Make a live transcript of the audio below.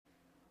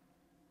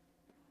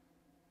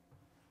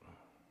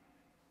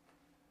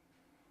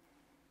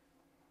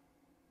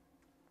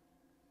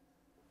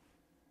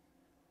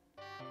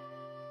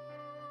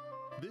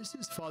This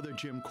is Father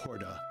Jim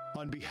Corda.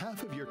 On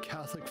behalf of your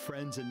Catholic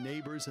friends and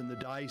neighbors in the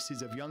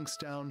Diocese of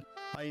Youngstown,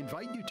 I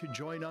invite you to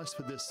join us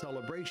for this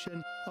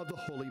celebration of the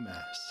Holy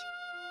Mass.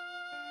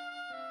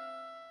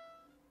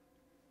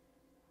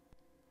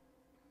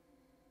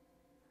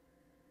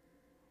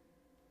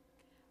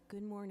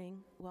 Good morning.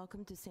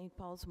 Welcome to St.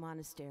 Paul's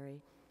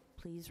Monastery.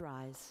 Please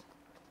rise.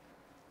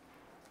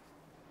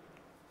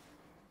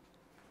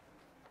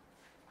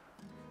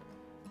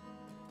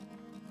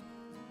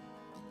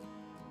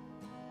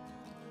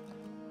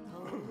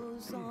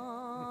 Hosanna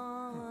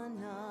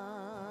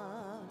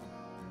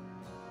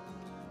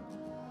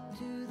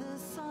to the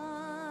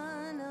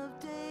Son of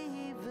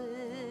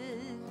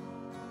David.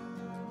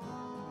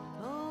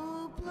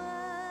 Oh,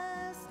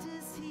 blessed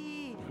is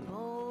he,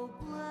 oh,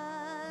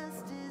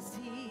 blessed is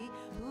he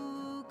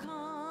who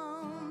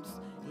comes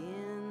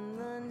in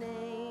the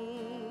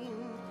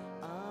name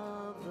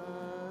of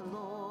the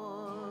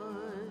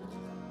Lord.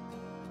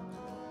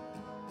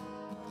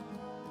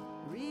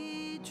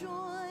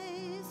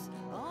 Rejoice,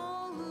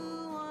 all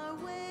who are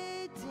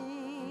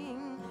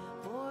waiting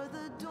for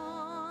the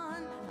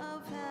dawn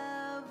of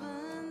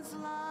heaven's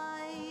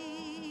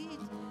light.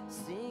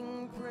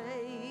 Sing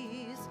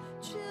praise,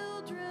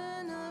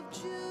 children of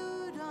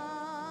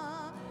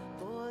Judah,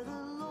 for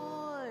the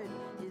Lord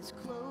is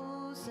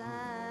close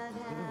at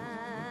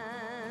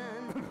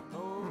hand.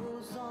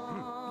 Hosanna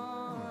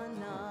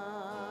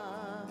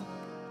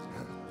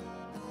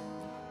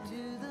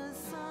to the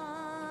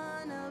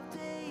Son of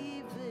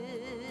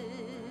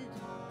David.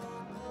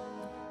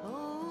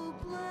 Oh,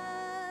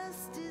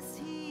 blessed is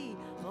he,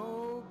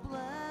 oh,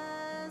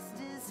 blessed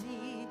is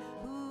he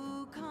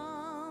who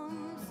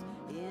comes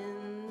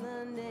in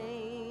the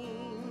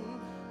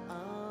name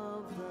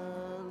of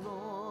the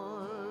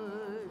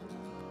Lord.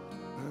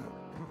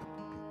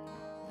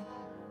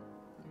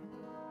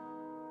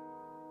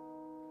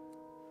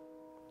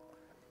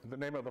 In the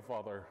name of the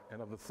Father,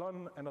 and of the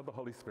Son, and of the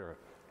Holy Spirit.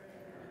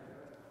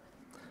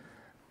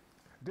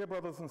 Dear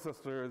brothers and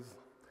sisters,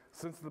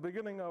 since the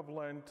beginning of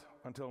Lent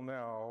until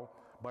now,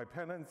 by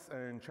penance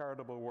and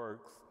charitable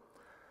works,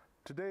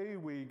 today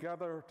we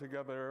gather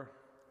together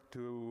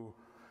to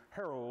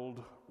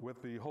herald with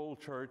the whole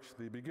church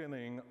the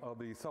beginning of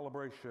the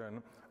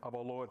celebration of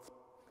our Lord's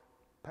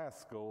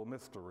Paschal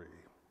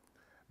mystery,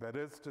 that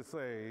is to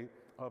say,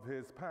 of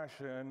his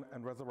passion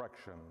and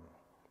resurrection.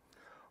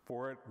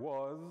 For it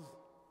was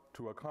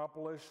to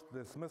accomplish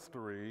this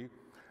mystery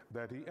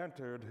that he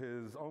entered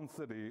his own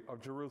city of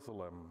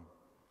Jerusalem.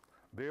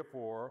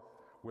 Therefore,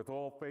 with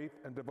all faith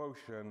and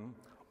devotion,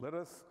 let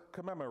us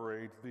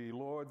commemorate the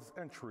Lord's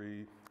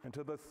entry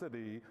into the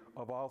city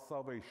of our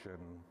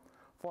salvation,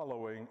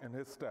 following in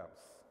his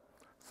steps,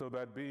 so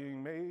that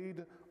being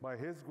made by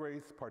his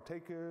grace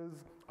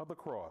partakers of the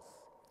cross,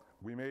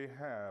 we may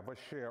have a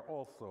share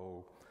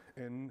also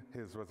in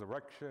his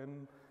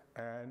resurrection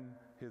and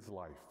his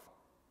life.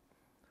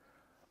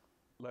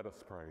 Let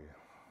us pray.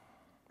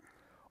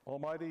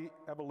 Almighty,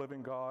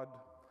 ever-living God,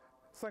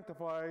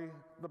 sanctify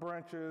the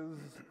branches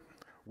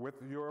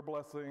with your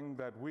blessing,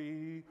 that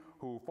we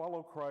who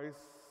follow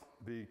Christ,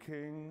 the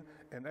King,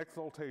 in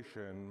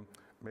exaltation,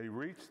 may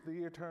reach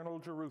the eternal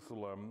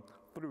Jerusalem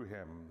through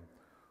him,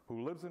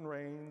 who lives and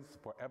reigns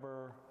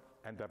forever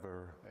and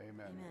ever.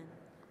 Amen. Amen.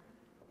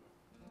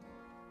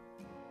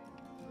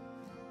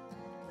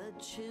 The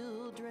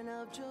children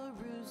of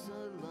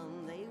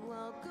Jerusalem, they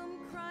welcome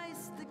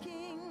Christ the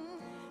King.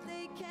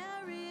 They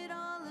carried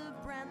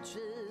olive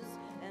branches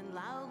and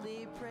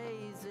loudly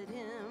praised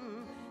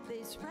him.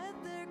 They spread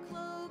their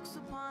cloaks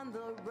upon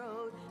the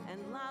road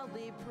and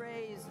loudly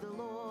praised the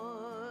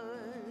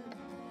Lord.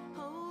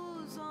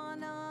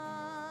 Hosanna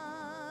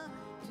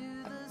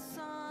to the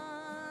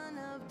Son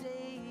of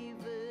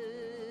David.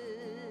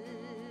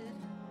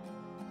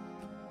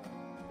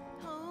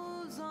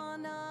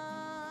 Hosanna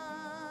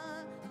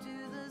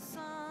to the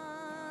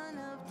Son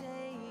of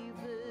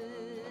David.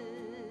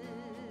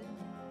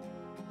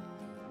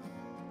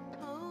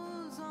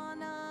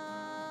 Hosanna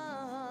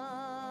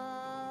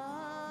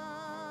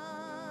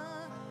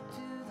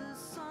to the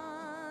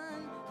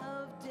Son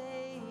of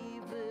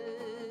David.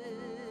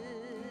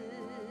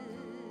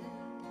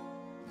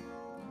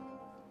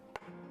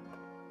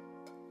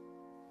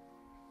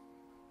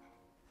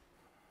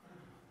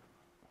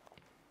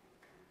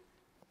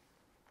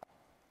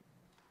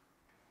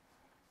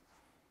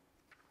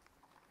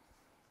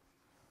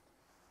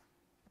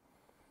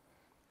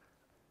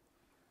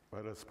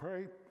 Let us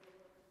pray.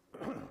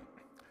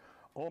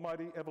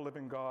 Almighty,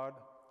 ever-living God,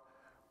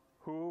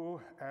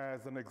 who,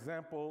 as an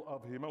example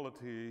of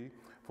humility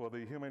for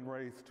the human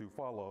race to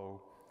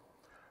follow,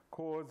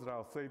 caused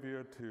our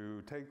Savior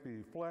to take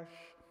the flesh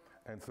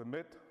and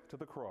submit to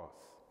the cross,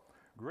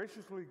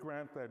 graciously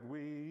grant that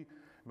we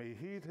may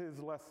heed his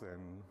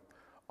lesson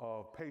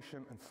of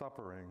patience and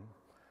suffering,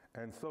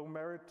 and so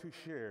merit to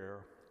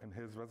share in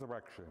his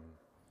resurrection,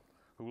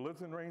 who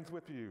lives and reigns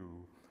with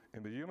you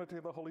in the unity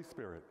of the Holy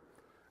Spirit,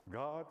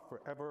 God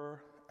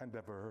forever and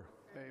ever.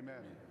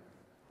 Amen.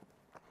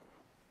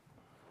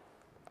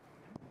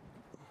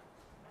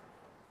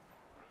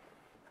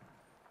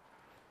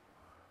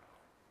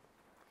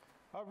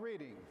 A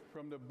reading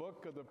from the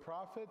book of the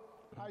prophet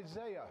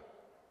Isaiah.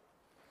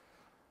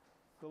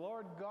 The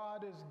Lord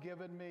God has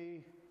given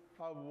me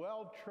a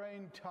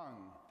well-trained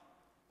tongue,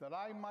 that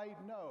I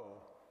might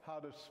know how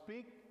to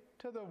speak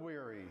to the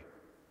weary,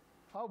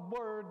 a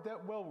word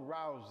that will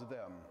rouse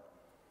them.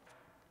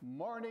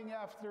 Morning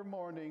after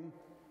morning,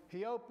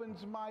 he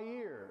opens my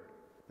ear,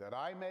 that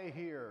I may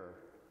hear.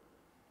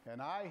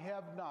 And I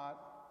have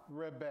not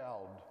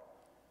rebelled,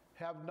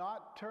 have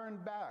not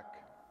turned back.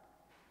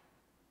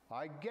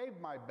 I gave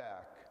my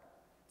back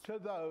to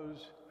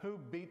those who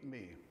beat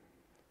me,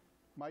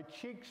 my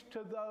cheeks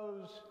to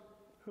those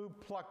who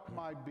plucked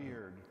my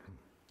beard.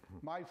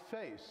 My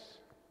face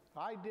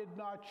I did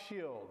not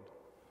shield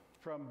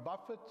from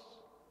buffets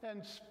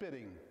and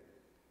spitting.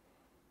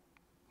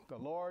 The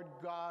Lord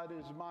God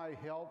is my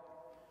help,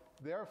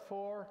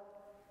 therefore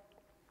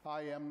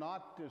I am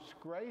not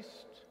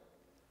disgraced.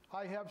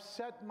 I have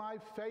set my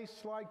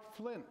face like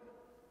flint,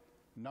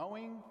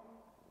 knowing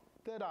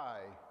that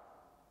I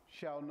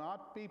shall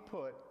not be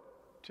put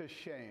to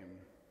shame.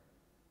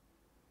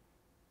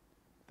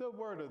 The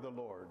word of the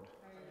Lord.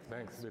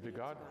 Thanks be to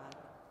God.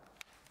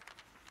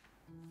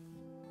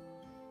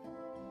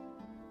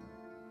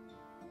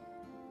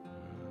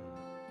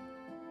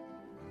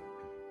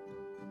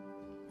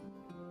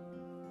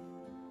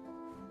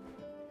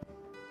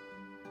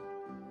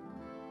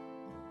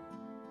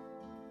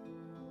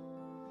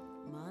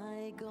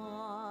 My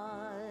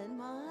God,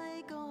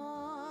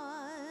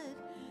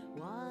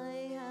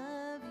 why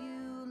have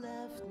you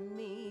left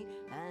me,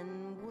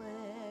 and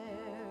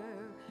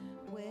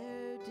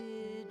where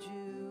did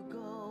you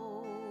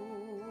go?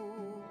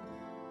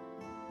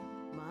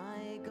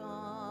 My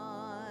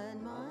God,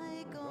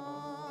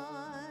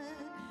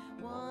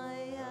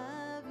 why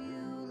have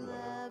you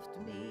left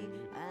me,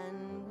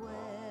 and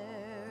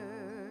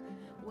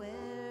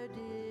where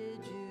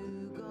did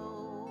you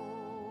go?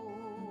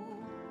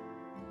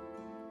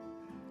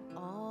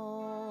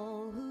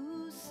 All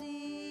who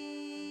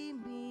see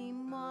me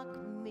mock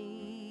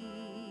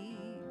me.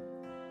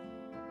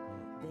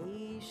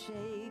 They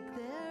shake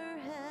their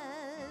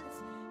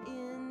heads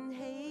in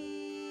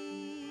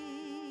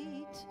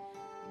hate.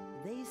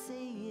 They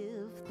say,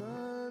 if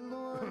the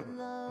Lord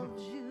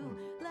loves you,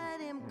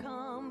 let him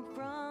come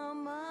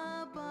from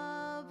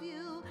above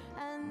you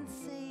and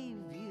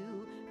save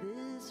you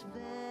this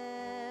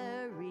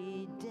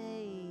very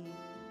day.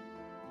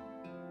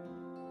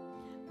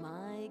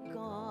 My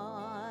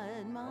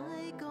God,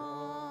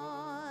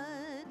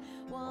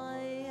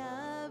 why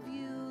have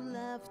you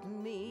left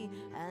me,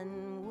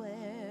 and where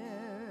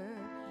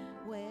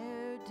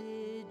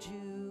did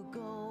you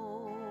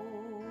go?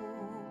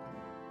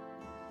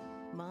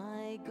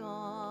 My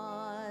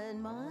God,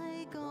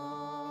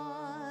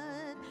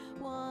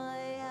 why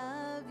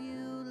have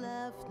you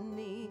left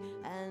me,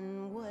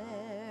 and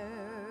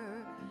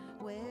where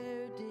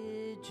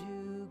did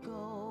you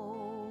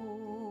go?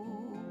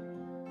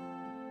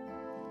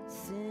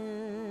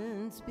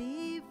 Since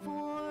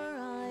before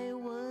I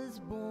was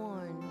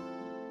born,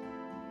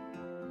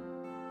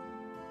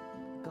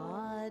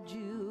 God,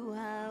 you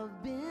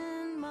have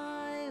been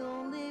my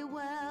only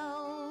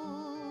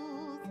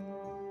wealth.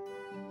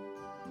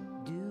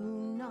 Do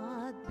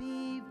not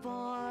be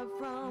far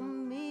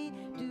from me,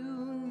 do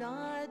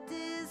not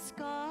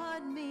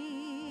discard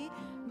me.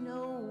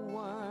 No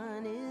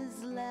one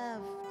is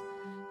left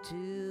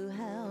to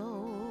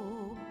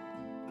help.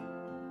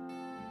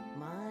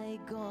 My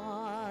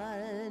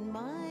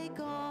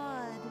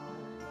God,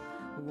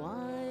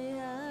 why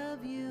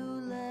have you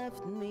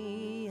left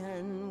me,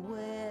 and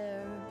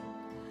where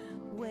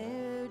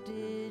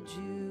did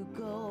you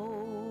go?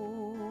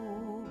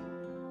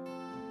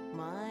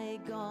 My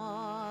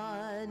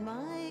God,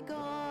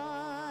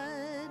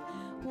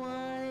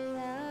 why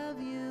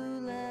have you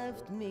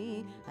left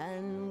me,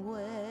 and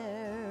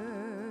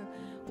where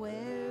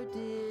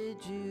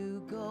did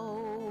you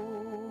go?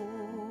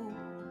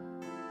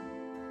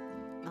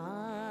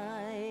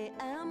 I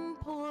am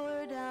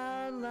poured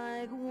out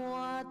like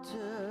water,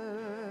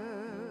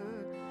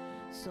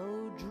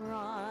 so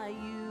dry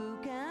you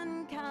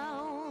can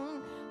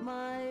count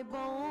my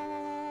bones.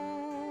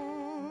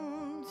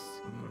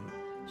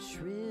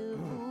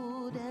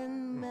 Shriveled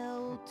and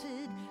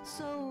melted,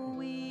 so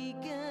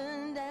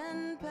weakened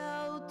and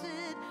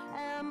pelted,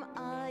 am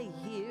I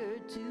here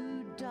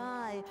to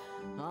die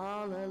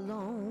all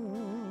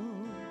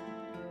alone?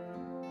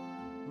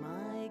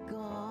 My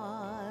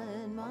God,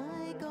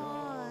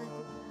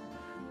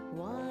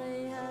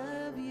 why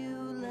have you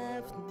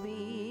left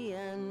me,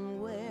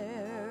 and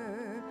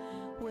where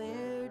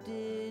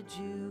did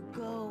you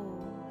go?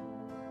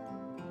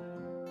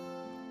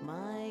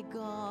 My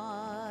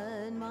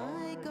God,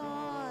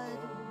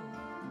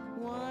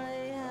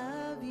 why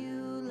have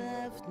you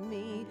left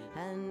me,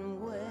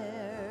 and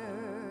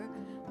where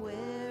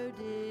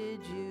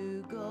did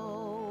you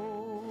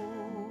go?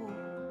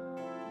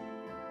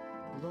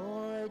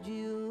 Lord,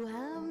 you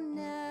have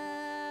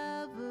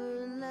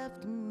never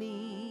left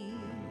me.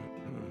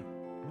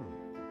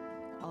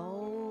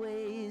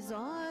 Always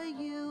are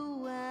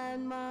you at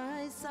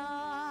my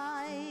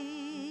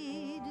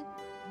side.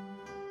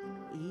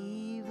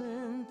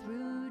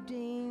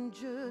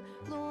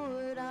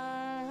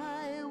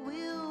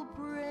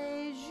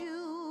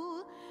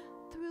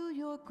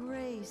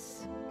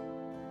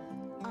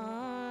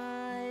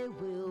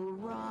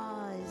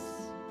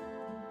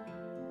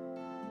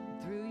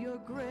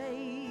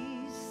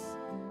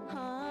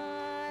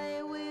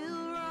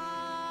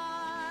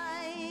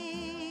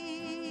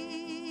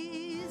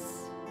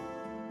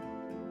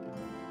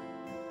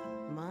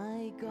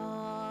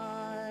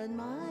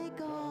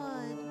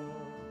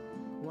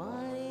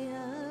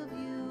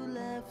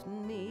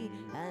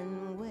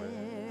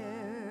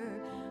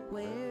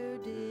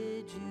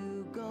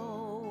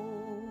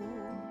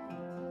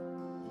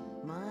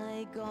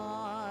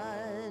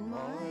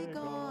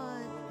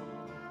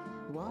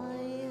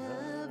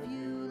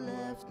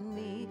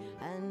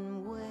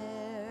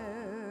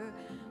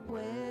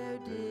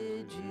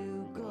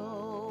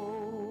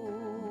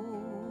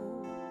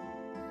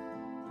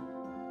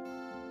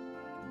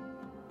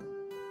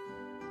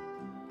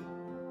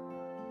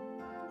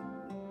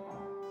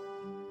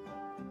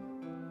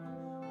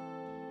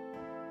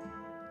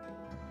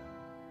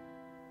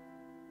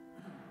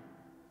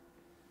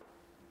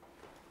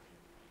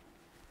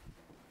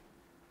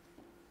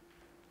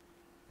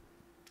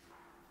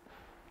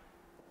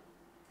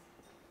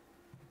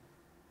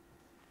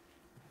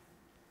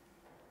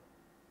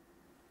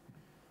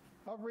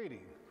 A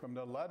reading from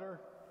the letter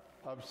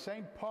of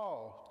St.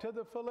 Paul to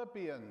the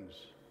Philippians.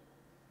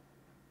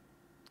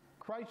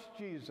 Christ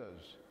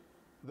Jesus,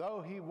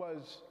 though he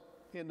was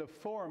in the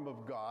form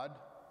of God,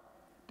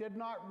 did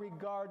not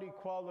regard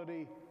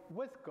equality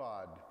with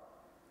God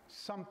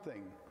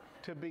something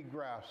to be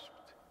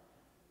grasped.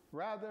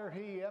 Rather,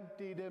 he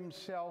emptied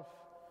himself,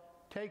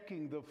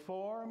 taking the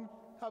form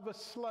of a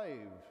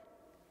slave,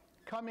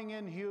 coming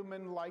in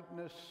human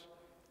likeness,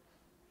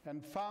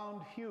 and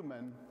found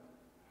human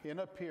in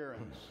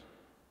appearance.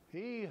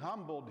 He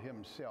humbled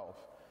himself,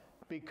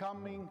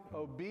 becoming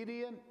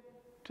obedient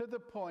to the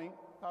point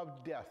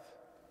of death,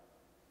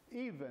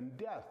 even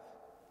death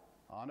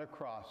on a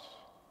cross.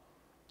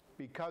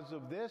 Because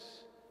of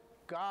this,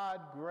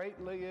 God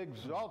greatly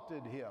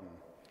exalted him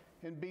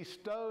and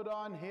bestowed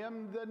on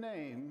him the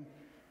name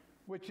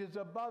which is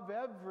above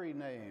every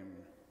name,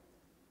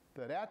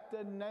 that at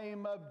the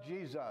name of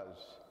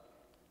Jesus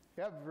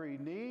every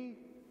knee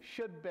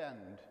should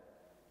bend,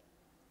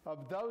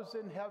 of those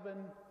in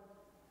heaven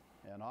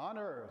and on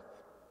earth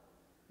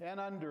and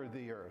under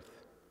the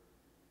earth,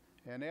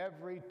 and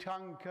every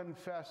tongue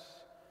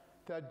confess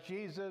that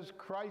Jesus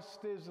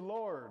Christ is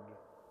Lord,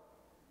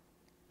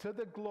 to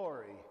the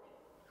glory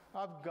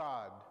of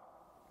God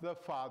the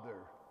Father.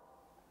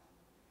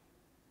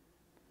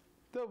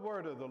 The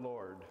word of the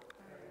Lord.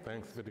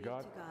 Thanks be to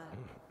God.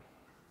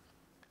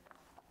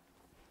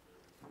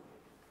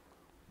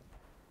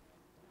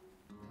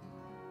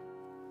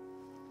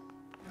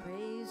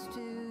 Praise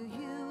to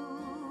you,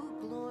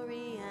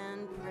 glory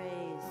and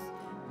praise,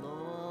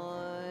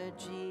 Lord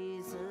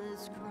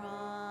Jesus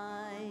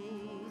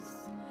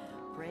Christ.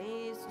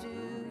 Praise to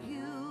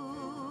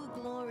you,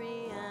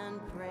 glory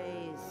and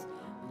praise,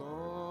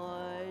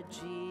 Lord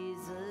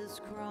Jesus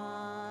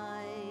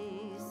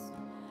Christ.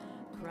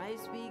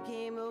 Christ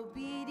became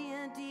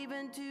obedient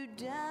even to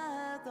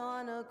death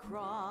on a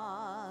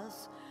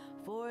cross.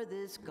 For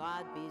this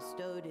God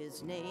bestowed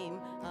his name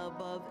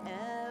above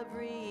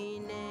every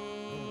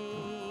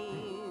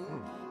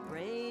name.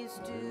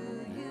 Praise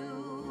to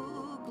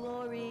you,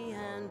 glory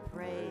and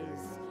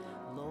praise,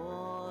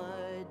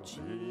 Lord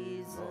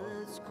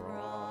Jesus Christ.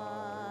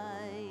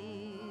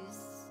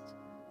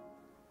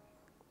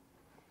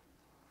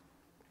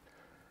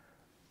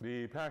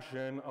 The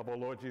Passion of our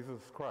Lord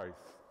Jesus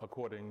Christ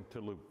according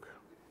to Luke.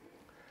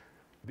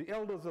 The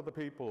elders of the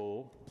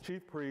people,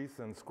 chief priests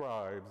and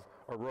scribes,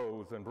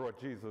 arose and brought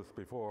Jesus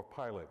before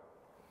Pilate.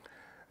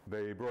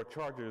 They brought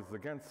charges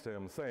against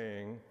him,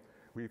 saying,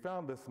 "We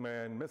found this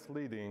man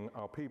misleading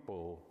our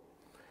people.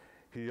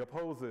 He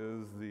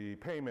opposes the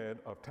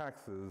payment of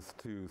taxes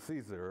to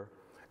Caesar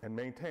and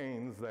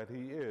maintains that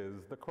he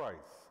is the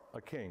Christ,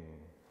 a king."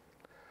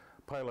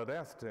 Pilate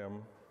asked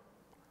him,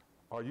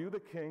 "Are you the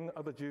king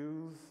of the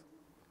Jews?"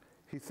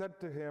 He said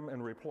to him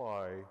in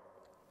reply,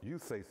 "You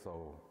say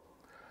so."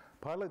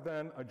 Pilate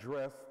then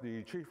addressed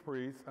the chief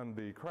priests and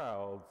the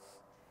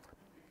crowds,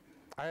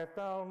 "I have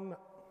found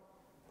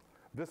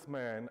this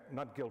man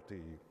not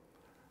guilty."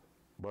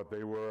 But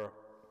they were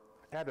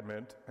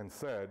adamant and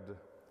said,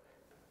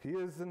 "He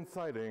is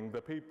inciting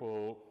the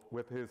people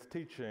with his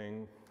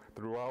teaching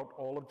throughout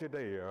all of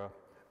Judea,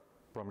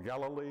 from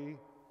Galilee,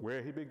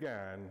 where he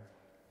began,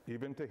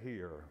 even to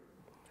here."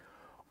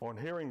 On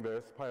hearing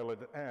this,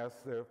 Pilate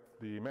asked if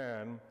the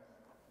man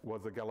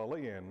was a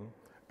Galilean,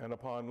 and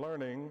upon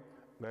learning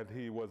that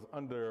he was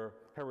under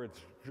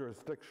Herod's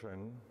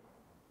jurisdiction,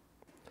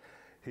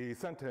 he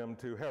sent him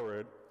to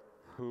Herod,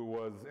 who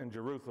was in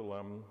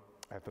Jerusalem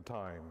at the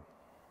time.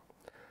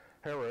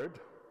 Herod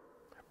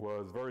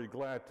was very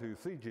glad to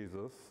see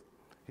Jesus.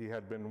 He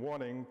had been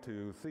wanting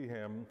to see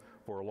him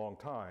for a long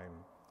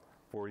time,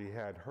 for he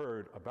had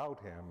heard about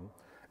him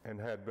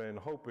and had been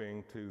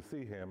hoping to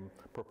see him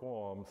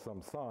perform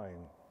some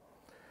sign.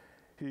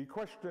 He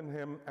questioned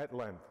him at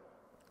length,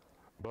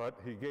 but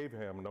he gave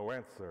him no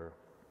answer.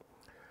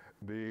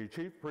 The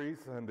chief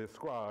priests and the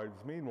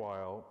scribes,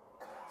 meanwhile,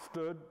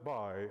 stood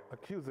by,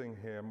 accusing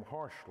him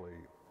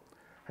harshly.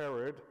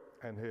 Herod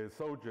and his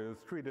soldiers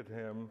treated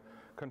him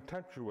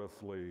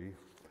contemptuously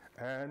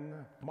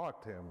and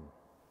mocked him.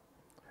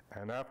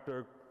 And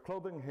after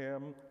clothing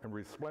him in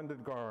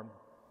resplendent garb,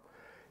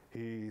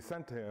 he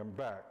sent him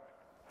back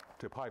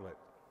to Pilate.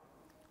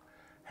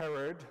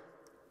 Herod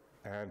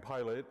and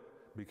Pilate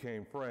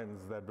became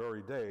friends that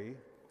very day,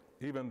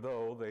 even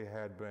though they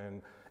had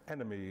been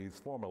enemies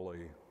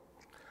formerly.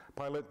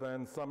 Pilate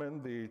then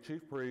summoned the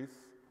chief priests,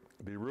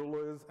 the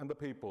rulers, and the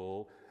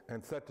people,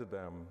 and said to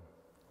them,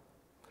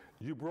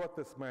 "You brought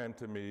this man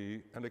to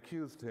me and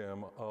accused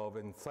him of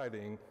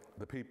inciting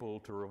the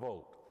people to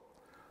revolt.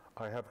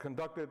 I have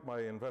conducted my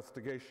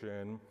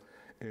investigation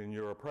in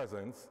your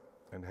presence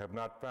and have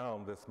not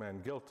found this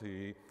man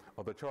guilty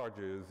of the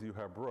charges you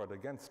have brought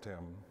against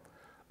him,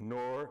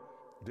 nor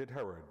did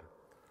Herod,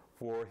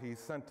 for he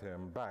sent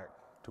him back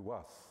to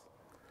us.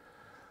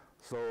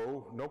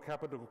 So no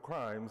capital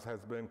crimes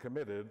has been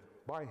committed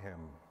by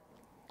him.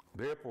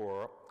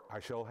 Therefore,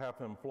 I shall have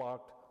him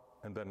flogged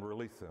and then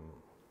release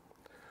him."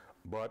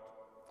 But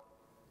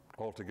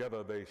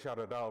Altogether, they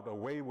shouted out,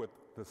 "Away with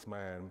this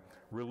man!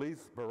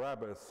 Release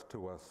Barabbas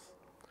to us."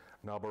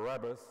 Now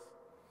Barabbas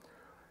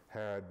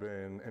had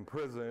been in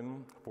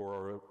prison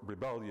for a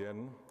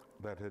rebellion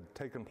that had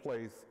taken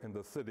place in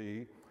the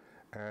city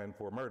and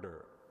for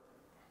murder.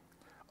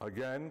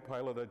 Again,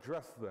 Pilate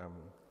addressed them,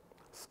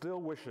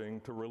 still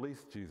wishing to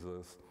release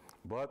Jesus,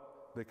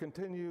 but they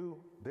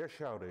continue their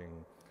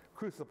shouting,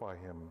 "Crucify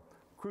him,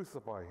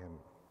 crucify him."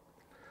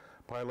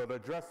 Pilate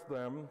addressed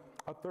them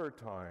a third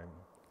time,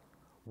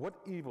 "What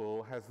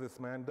evil has this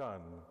man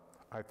done?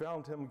 I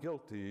found him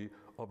guilty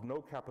of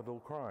no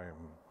capital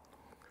crime.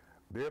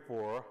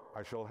 Therefore,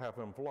 I shall have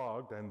him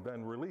flogged and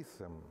then release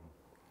him."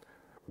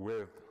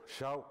 With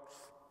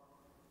shouts,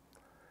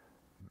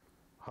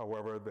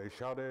 however, they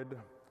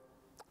shouted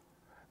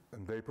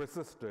and they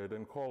persisted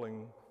in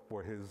calling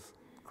for his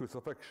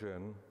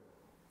crucifixion,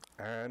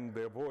 and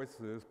their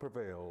voices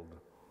prevailed.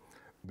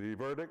 The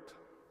verdict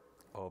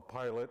of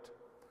Pilate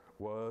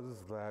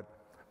was that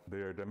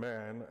their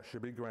demand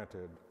should be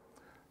granted.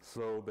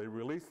 So they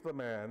released the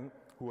man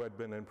who had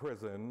been in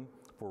prison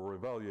for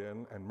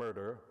rebellion and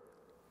murder,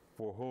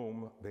 for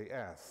whom they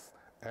asked,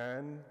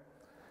 and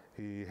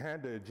he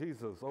handed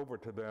Jesus over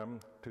to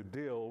them to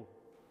deal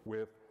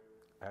with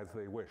as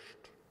they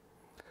wished.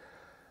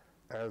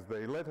 As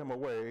they led him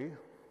away,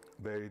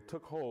 they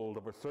took hold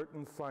of a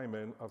certain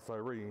Simon of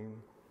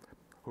Cyrene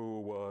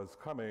who was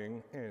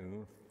coming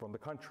in from the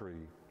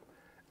country,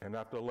 and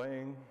after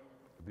laying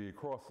the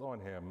cross on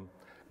him,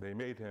 they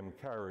made him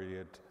carry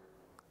it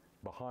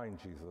behind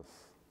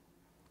Jesus.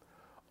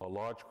 A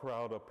large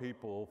crowd of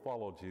people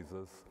followed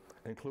Jesus,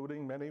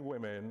 including many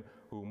women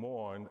who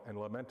mourned and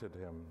lamented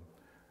him.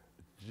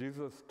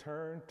 Jesus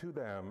turned to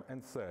them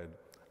and said,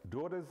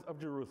 "Daughters of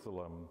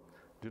Jerusalem,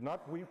 do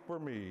not weep for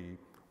me,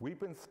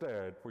 weep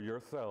instead for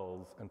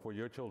yourselves and for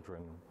your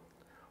children.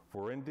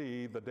 For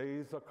indeed the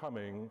days are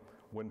coming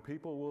when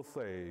people will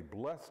say,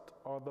 'Blessed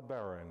are the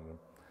barren,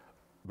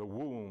 the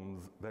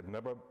wombs that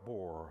never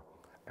bore,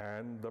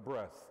 and the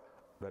breasts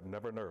that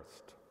never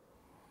nursed.'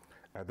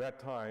 At that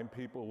time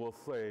people will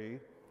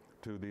say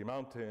to the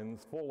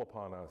mountains, 'Fall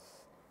upon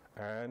us,'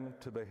 and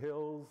to the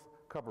hills,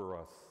 'Cover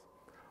us.'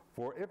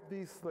 For if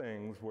these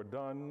things were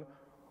done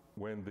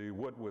when the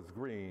wood was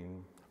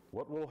green,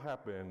 what will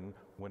happen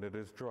when it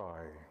is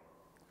dry?"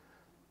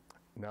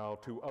 Now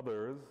to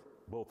others,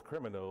 both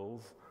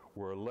criminals,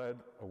 were led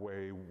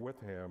away with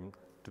him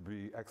to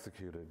be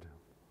executed.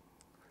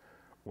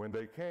 When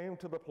they came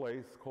to the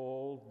place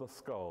called the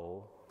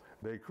Skull,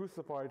 they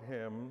crucified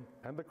him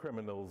and the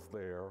criminals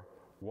there,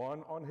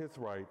 one on his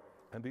right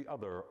and the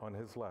other on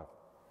his left.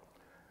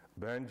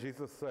 Then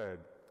Jesus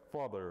said,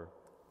 "Father,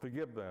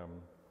 forgive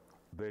them.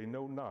 They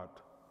know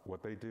not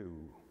what they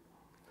do."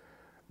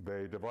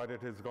 They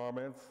divided his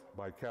garments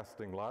by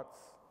casting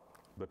lots.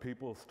 The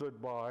people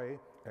stood by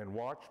and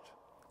watched.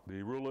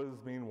 The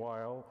rulers,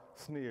 meanwhile,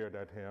 sneered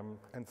at him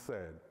and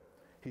said,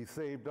 "He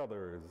saved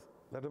others,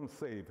 let him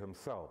save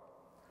himself,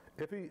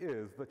 if he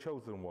is the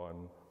chosen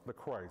one, the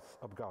Christ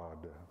of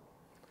God."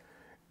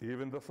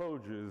 Even the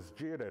soldiers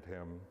jeered at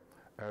him.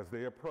 As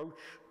they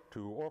approached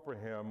to offer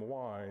him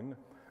wine,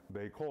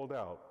 they called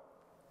out,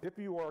 "If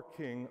you are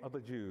king of the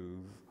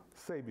Jews,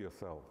 save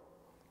yourself."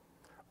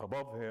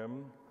 Above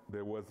him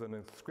there was an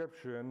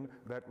inscription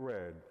that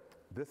read,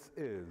 "This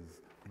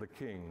is the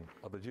King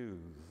of the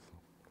Jews."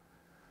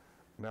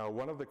 Now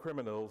one of the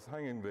criminals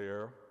hanging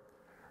there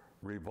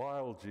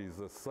reviled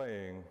Jesus,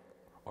 saying,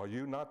 "Are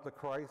you not the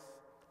Christ?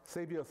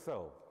 Save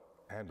yourself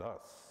and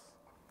us."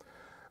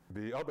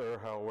 The other,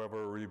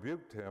 however,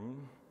 rebuked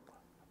him,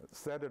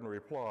 said in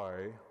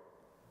reply,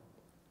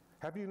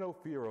 "Have you no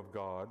fear of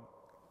God?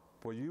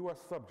 For you are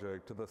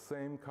subject to the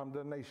same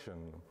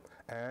condemnation,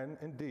 and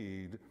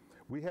indeed,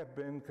 we have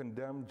been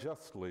condemned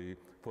justly,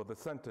 for the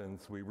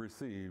sentence we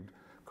received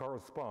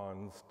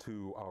corresponds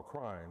to our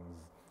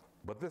crimes.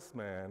 But this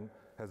man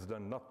has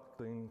done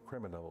nothing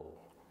criminal."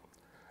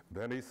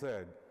 Then he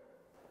said,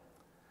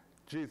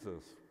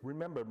 "Jesus,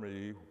 remember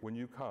me when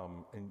you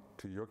come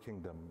into your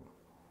kingdom."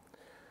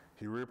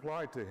 He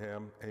replied to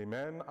him,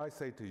 "Amen, I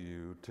say to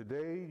you,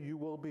 today you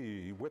will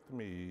be with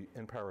me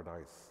in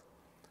paradise."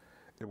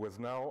 It was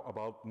now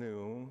about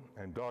noon,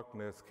 and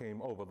darkness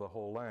came over the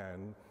whole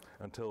land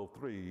until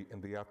 3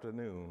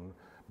 p.m.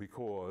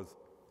 because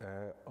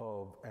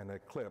of an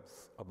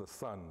eclipse of the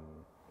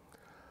sun.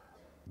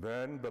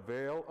 Then the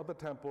veil of the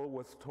temple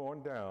was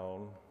torn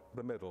down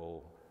the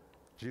middle.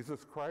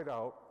 Jesus cried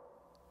out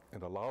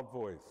in a loud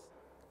voice,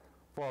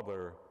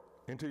 "Father,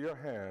 into your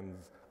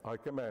hands I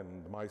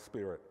commend my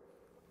spirit."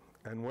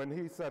 And when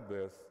he said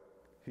this,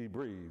 he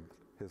breathed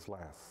his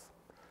last.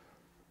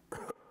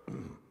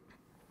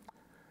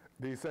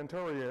 The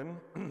centurion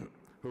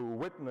who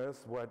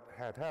witnessed what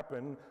had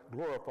happened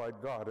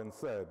glorified God and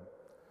said,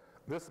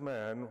 "This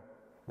man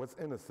was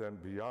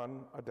innocent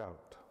beyond a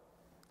doubt."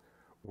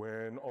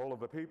 When all of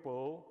the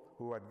people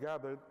who had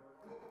gathered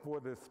for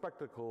this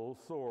spectacle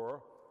saw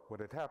what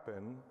had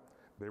happened,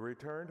 they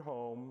returned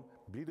home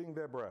beating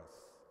their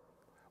breasts.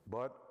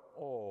 But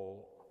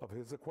all of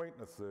his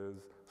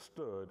acquaintances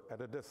stood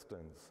at a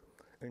distance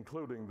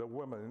including the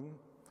women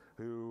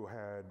who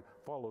had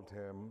followed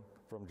him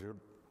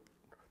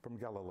from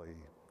Galilee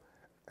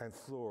and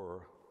saw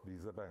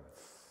these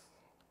events.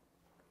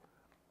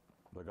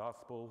 The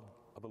Gospel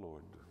of the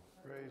Lord.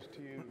 Praise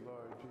to you,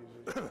 Lord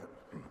Jesus.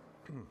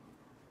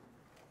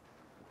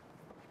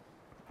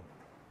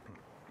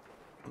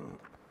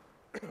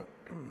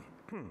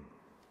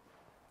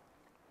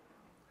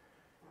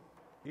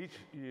 Each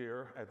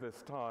year at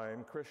this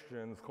time,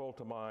 Christians call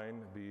to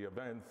mind the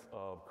events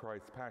of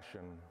Christ's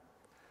Passion.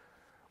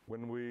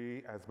 When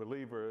we, as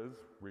believers,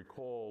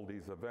 recall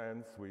these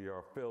events, we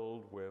are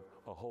filled with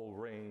a whole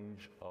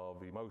range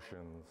of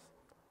emotions: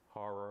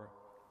 horror,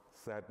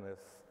 sadness,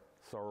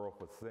 sorrow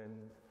for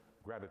sin,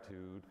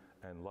 gratitude,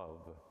 and love.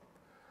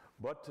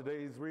 But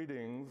today's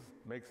readings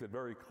makes it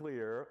very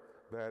clear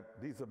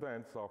that these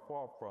events are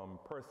far from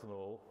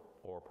personal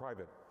or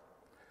private.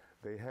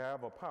 They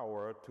have a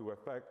power to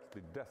affect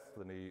the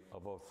destiny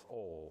of us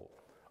all,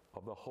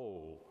 of the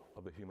whole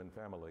of the human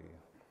family.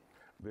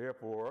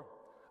 Therefore,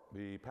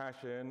 the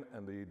passion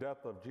and the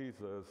death of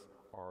Jesus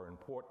are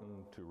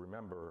important to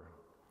remember.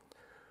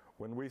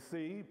 When we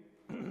see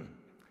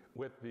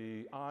with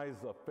the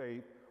eyes of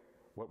faith,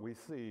 what we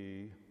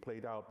see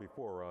played out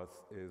before us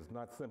is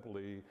not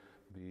simply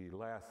the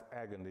last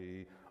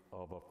agony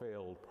of a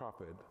failed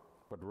prophet,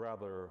 but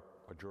rather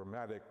a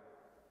dramatic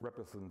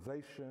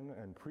representation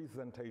and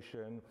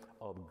presentation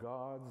of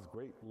God's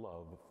great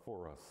love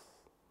for us.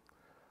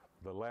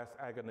 The last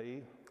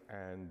agony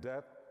and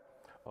death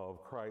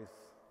of Christ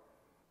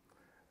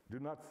do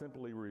not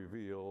simply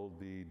reveal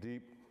the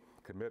deep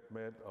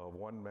commitment of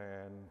one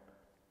man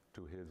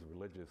to his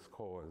religious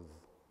cause.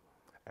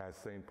 As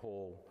St.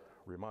 Paul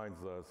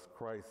reminds us,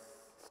 Christ's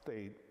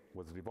state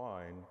was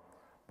divine,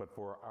 but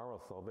for our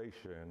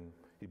salvation,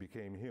 he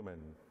became human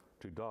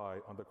to die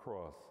on the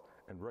cross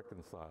and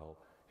reconcile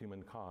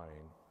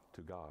humankind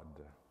to God.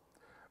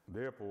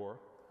 Therefore,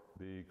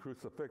 the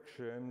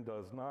crucifixion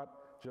does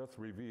not just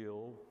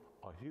reveal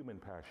a human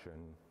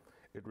passion,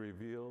 it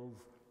reveals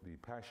the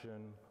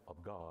passion of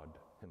God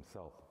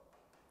himself.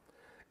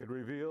 It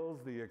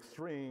reveals the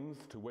extremes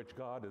to which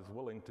God is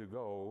willing to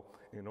go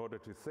in order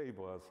to save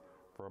us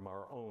from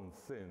our own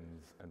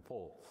sins and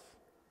faults.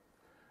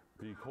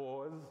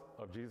 Because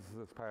of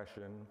Jesus'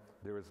 passion,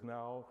 there is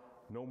now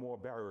no more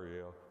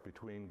barrier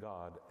between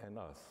God and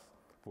us,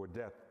 for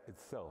death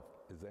itself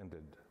is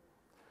ended.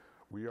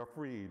 We are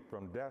freed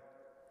from death,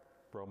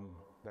 from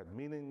that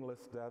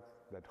meaningless death,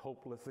 that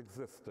hopeless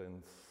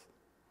existence.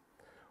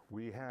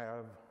 We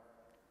have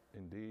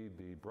indeed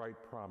the bright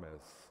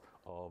promise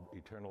of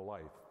eternal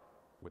life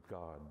with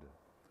God.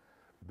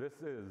 This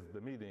is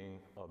the meaning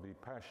of the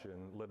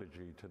Passion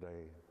Liturgy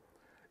today.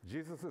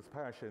 Jesus'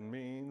 passion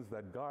means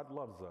that God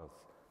loves us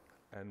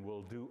and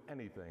will do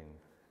anything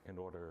in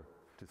order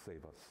to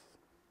save us.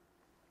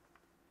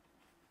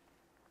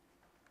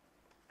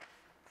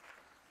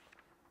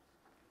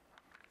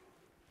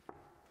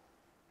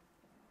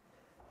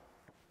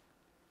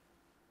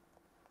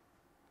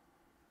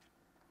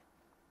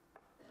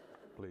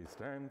 Please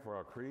stand for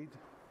our creed.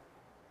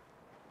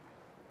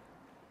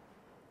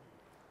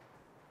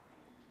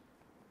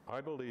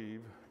 I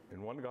believe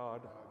in one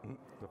God,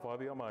 the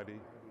Father Almighty,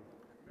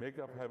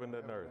 maker of heaven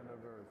and earth,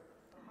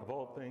 of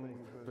all things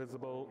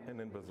visible and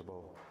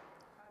invisible.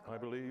 I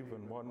believe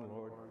in one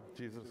Lord,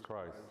 Jesus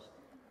Christ,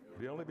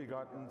 the only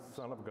begotten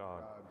Son of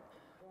God,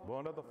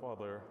 born of the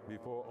Father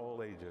before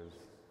all ages,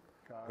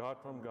 God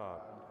from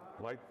God,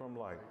 light from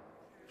light,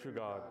 true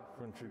God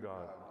from true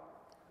God,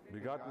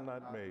 begotten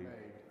not made,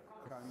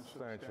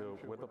 substantial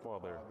with the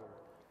Father.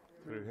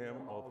 Through him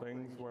all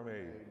things were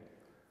made.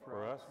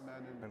 For us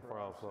and for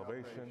our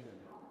salvation,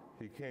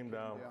 he came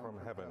down from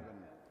heaven,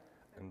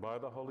 and by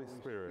the Holy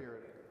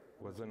Spirit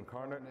was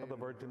incarnate of the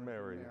Virgin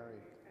Mary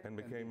and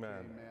became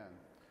man.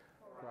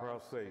 For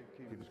our sake,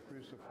 he was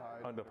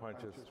crucified under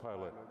Pontius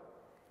Pilate.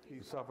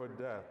 He suffered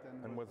death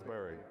and was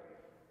buried,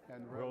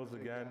 and rose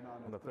again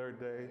on the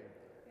third day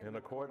in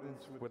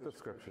accordance with the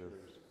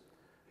Scriptures.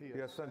 He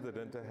ascended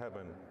into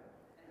heaven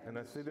and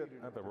is seated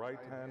at the right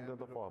hand of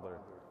the Father.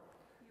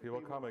 He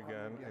will come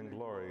again in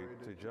glory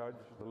to judge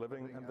the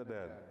living and the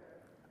dead,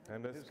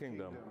 and his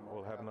kingdom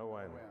will have no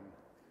end.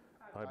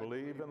 I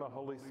believe in the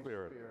Holy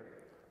Spirit,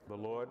 the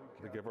Lord,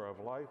 the giver of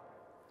life,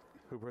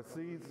 who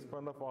proceeds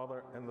from the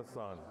Father and the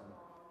Son,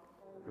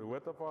 who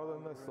with the Father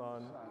and the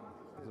Son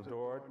is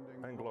adored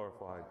and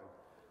glorified,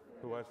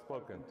 who has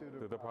spoken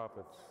through the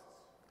prophets.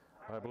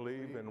 I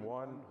believe in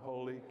one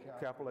holy,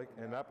 Catholic,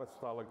 and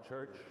Apostolic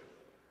Church.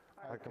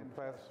 I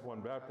confess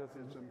one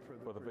baptism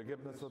for the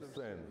forgiveness of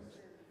sins.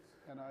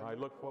 I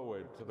look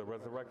forward to the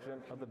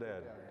resurrection of the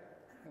dead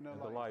and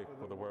the life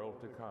for the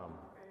world to come.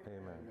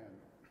 Amen.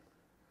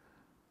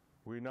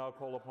 We now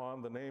call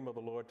upon the name of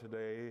the Lord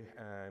today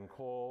and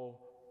call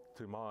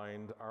to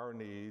mind our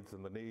needs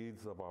and the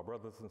needs of our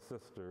brothers and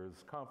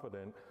sisters,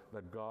 confident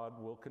that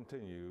God will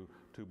continue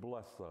to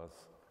bless us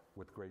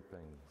with great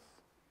things.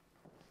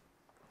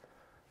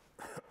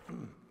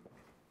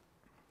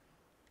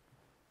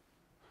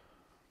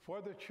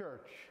 For the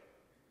church,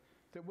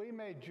 that we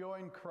may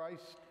join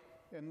Christ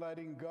in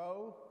letting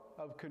go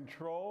of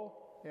control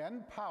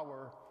and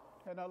power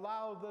and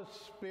allow the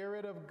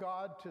Spirit of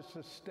God to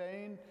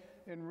sustain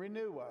and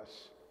renew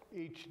us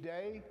each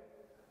day,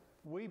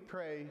 we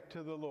pray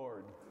to the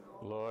Lord.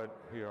 Lord,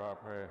 hear our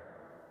prayer.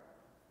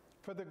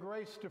 For the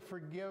grace to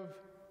forgive,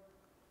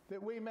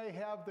 that we may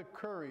have the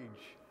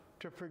courage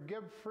to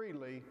forgive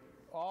freely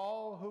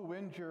all who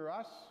injure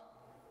us,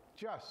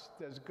 just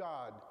as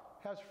God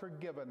has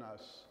forgiven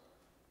us.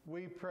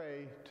 We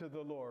pray to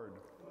the Lord.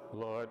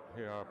 Lord,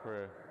 hear our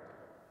prayer.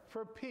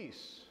 For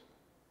peace,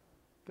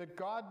 that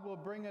God will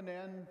bring an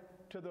end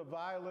to the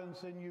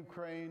violence in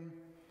Ukraine,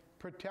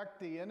 protect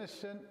the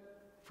innocent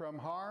from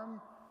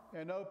harm,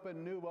 and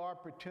open new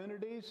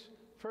opportunities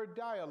for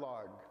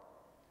dialogue.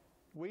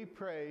 We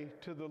pray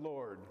to the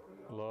Lord.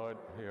 Lord,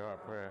 hear our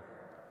prayer.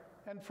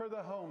 And for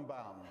the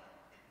homebound,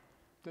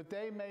 that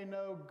they may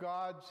know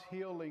God's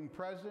healing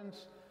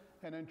presence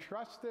and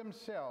entrust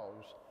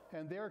themselves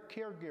and their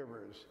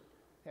caregivers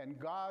and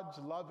God's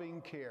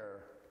loving care.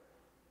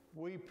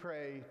 We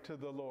pray to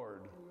the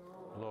Lord.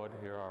 Lord,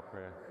 hear our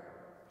prayer.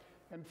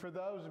 And for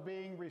those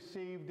being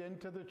received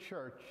into the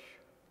church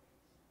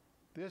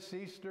this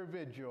Easter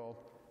Vigil,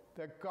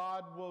 that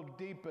God will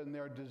deepen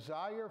their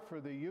desire for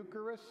the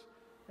Eucharist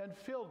and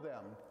fill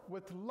them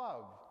with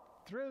love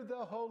through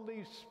the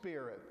Holy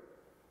Spirit.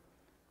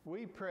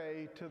 We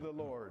pray to the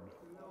Lord.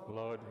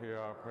 Lord, hear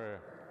our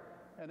prayer.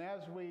 And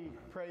as we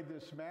pray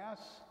this Mass,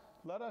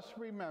 let us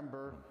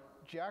remember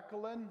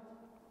Jacqueline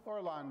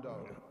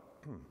Orlando.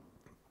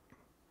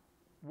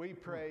 We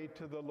pray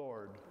to the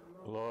Lord.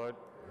 Lord,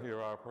 hear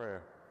our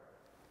prayer.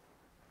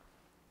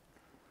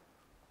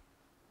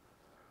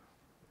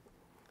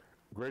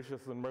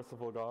 Gracious and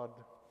merciful God,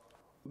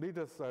 lead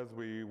us as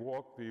we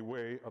walk the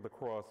way of the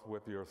cross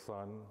with your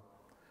Son.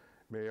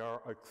 May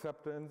our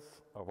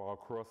acceptance of our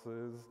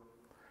crosses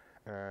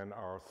and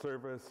our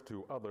service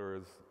to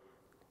others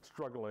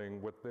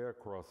struggling with their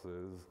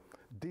crosses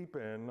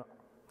deepen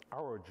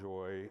our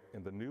joy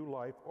in the new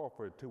life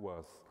offered to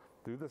us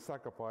through the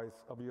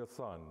sacrifice of your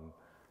Son,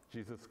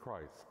 Jesus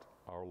Christ,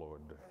 our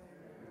Lord.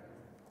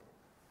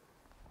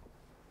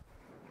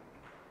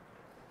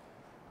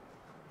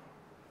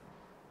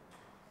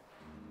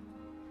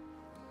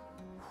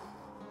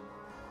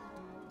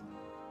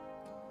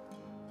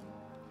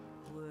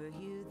 Were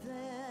you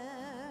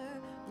there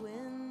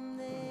when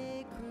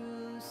they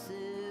crucified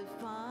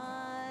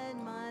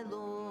my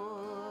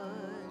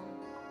Lord?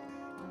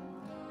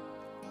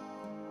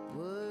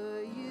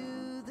 Were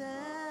you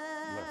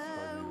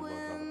there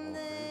when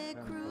they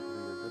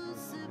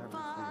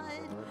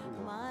crucified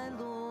my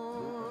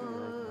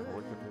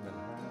Lord?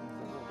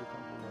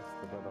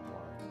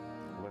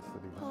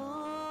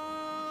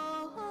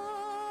 Oh,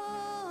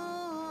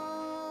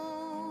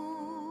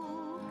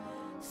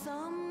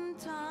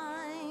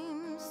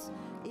 sometimes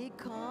it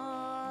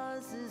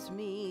causes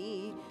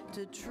me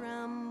to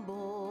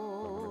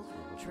tremble,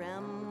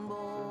 tremble,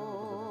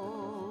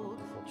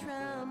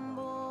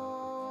 tremble.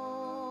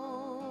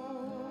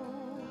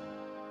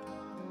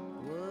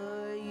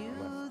 Were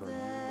you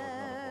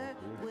there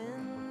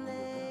when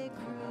they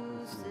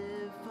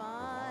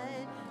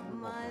crucified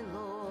my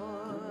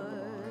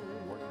Lord?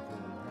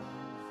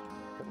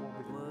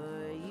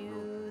 Were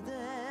you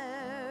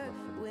there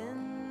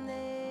when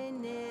they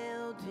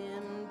nailed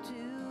him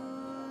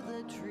to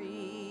the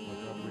tree?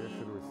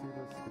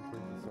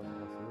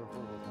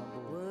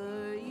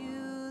 Were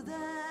you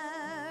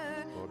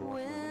there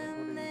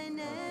when they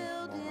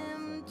nailed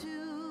him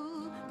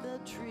to the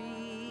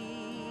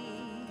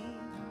tree?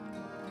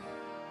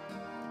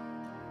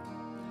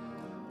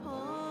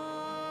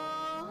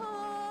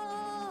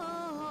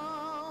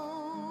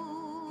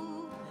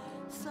 Oh,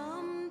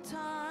 sometimes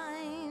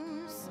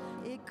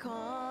it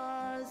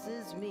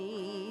causes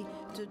me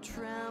to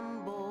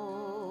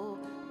tremble,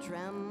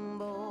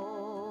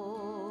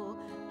 tremble,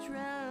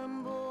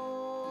 tremble.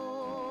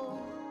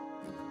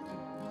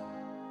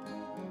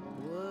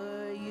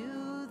 Were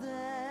you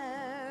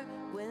there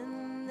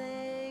when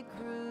they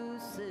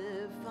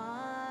crucified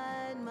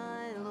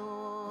my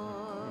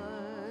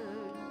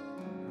Lord?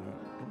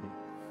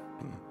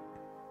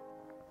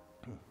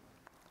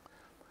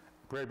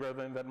 Pray,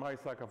 brethren, that my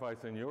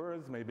sacrifice and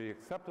yours may be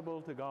acceptable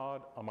to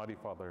God, Almighty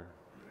Father.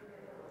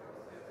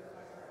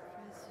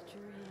 Press at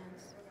your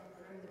hands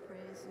for the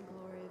praise and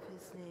glory of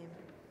his name,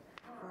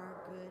 for our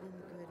good and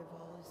the good of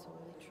all his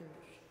holy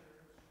church.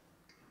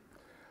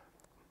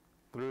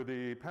 Through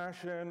the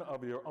passion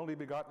of your only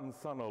begotten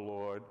Son, O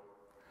Lord,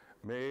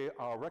 may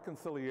our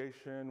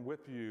reconciliation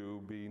with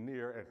you be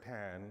near at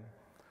hand,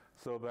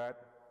 so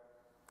that,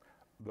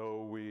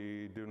 though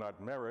we do not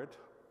merit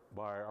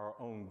by our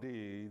own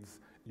deeds,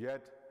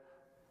 yet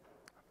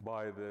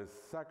by this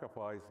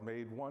sacrifice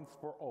made once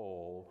for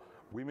all,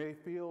 we may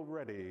feel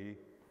ready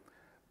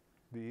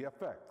the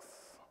effects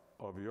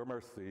of your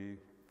mercy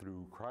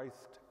through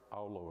Christ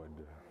our Lord.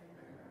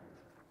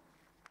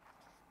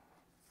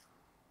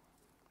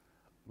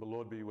 The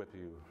Lord be with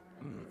you.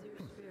 And with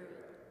your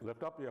spirit,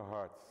 Lift up your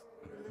hearts.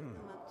 we lift them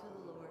up to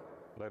the Lord,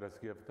 Let us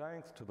give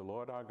thanks to the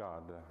Lord our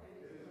God. right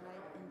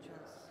and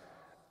just.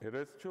 It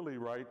is truly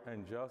right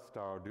and just,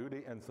 our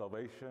duty and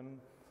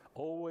salvation,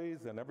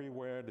 always and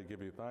everywhere to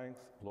give you thanks,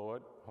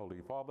 Lord,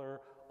 Holy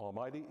Father,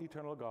 Almighty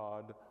Eternal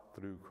God,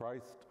 through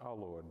Christ our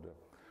Lord.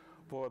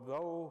 For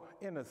though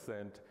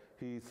innocent,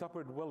 he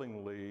suffered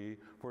willingly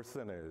for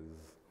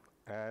sinners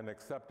and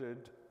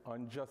accepted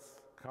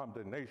unjust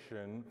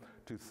condemnation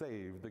to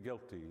save the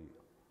guilty.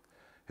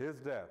 His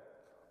death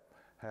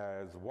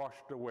has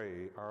washed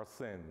away our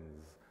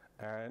sins,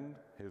 and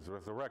his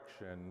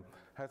resurrection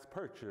has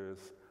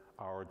purchased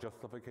our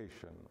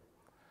justification.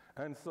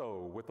 And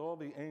so, with all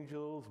the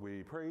angels,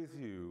 we praise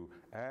you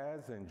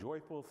as in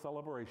joyful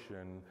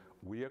celebration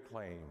we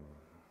acclaim.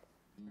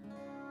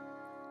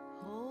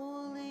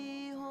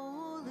 Holy,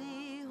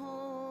 holy,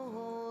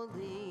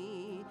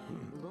 holy,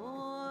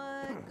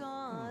 Lord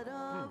God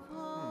of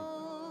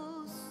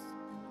hosts,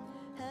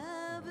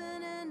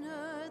 heaven and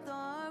earth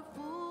are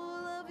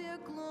full of your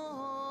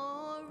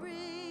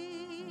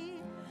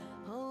glory.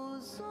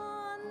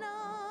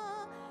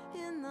 Hosanna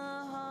in the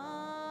highest.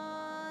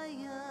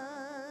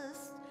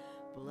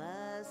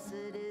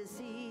 Blessed is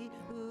he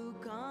who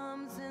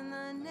comes in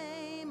the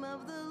name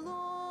of the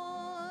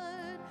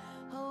Lord.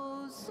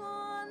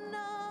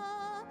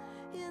 Hosanna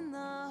in the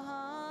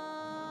highest.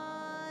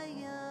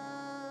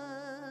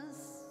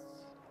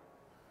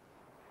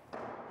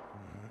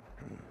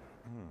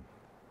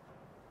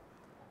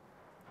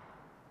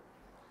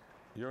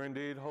 You're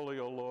indeed holy,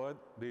 O Lord,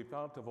 the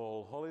fount of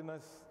all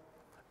holiness.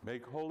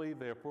 Make holy,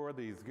 therefore,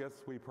 these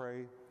gifts, we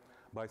pray,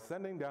 by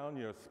sending down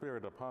your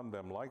Spirit upon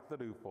them like the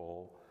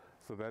dewfall,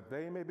 so that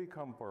they may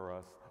become for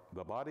us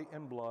the body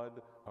and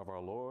blood of our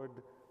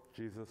Lord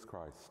Jesus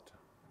Christ.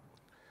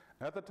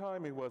 At the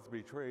time he was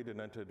betrayed and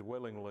entered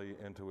willingly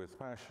into his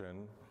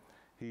passion,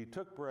 he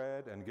took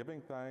bread and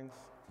giving thanks,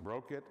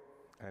 broke it,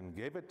 and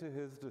gave it to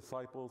his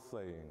disciples,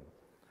 saying,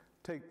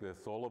 "Take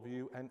this, all of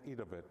you, and eat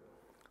of it,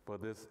 for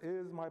this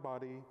is my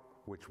body,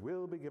 which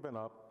will be given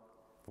up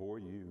for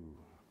you."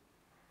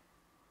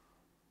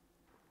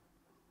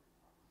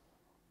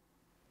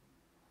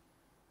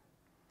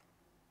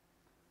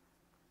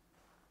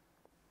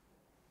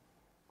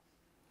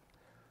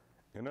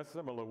 In a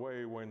similar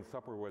way, when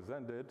supper was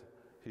ended,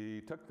 he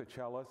took the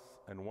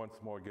chalice, and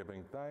once more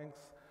giving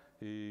thanks,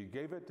 he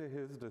gave it to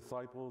his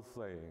disciples,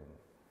 saying,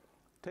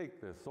 "Take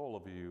this, all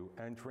of you,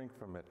 and drink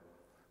from it,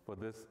 for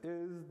this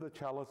is the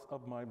chalice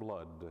of my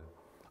blood,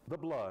 the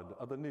blood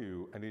of the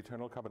new and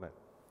eternal covenant,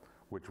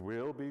 which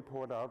will be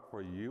poured out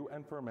for you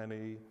and for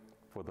many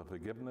for the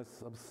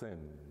forgiveness of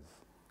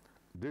sins.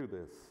 Do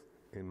this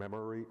in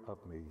memory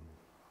of me."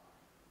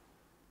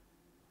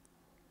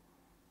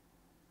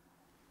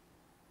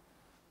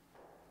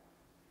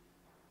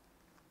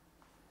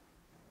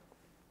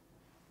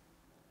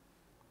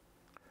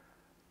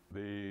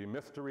 The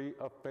mystery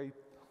of faith.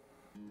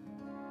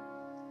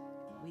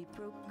 We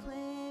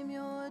proclaim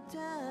your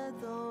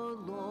death, O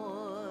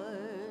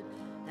Lord,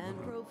 and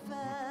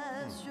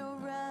profess your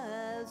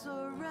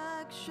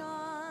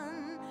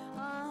resurrection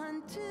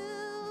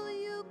until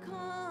you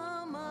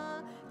come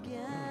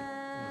again.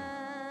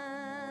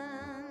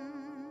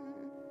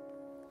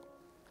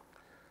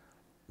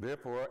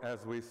 Therefore,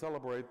 as we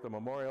celebrate the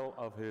memorial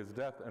of his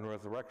death and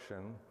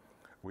resurrection,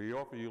 we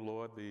offer you,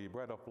 Lord, the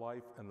bread of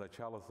life and the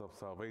chalice of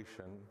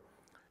salvation,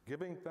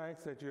 giving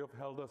thanks that you have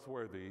held us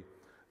worthy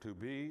to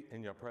be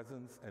in your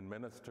presence and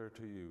minister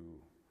to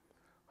you.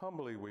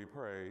 Humbly we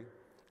pray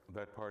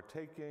that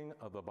partaking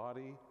of the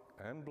body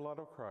and blood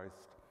of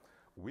Christ,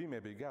 we may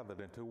be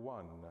gathered into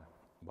one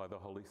by the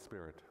Holy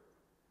Spirit.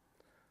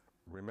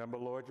 Remember,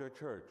 Lord, your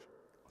church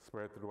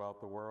spread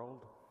throughout the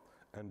world,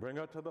 and bring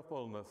her to the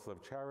fullness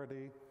of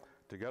charity,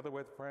 together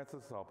with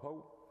Francis our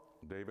Pope,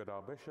 David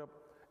our Bishop,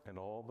 and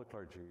all the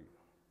clergy.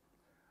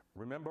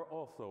 Remember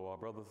also our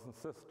brothers and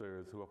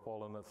sisters who have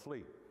fallen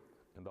asleep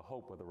in the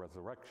hope of the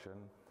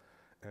resurrection,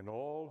 and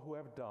all who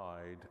have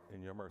died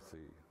in your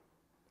mercy.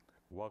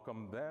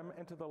 Welcome them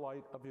into the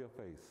light of your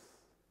face.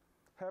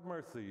 Have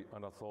mercy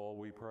on us all,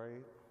 we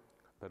pray,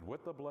 that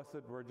with the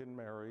Blessed Virgin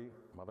Mary,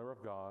 Mother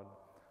of God,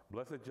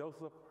 Blessed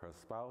Joseph, her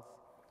spouse,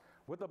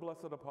 with the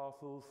blessed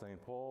apostles, St.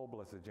 Paul,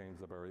 Blessed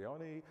James of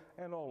Arione,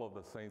 and all of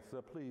the saints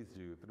that pleased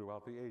you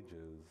throughout the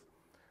ages,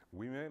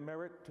 we may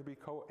merit to be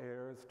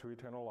co-heirs to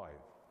eternal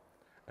life,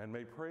 and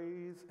may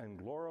praise and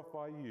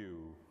glorify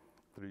you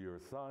through your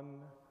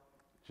Son,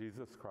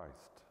 Jesus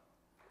Christ.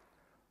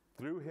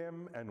 Through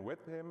him and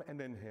with him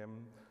and in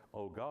him,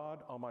 O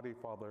God, Almighty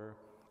Father,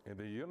 in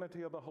the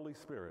unity of the Holy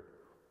Spirit,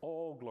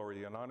 all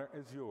glory and honor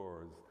is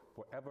yours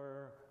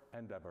forever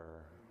and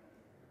ever.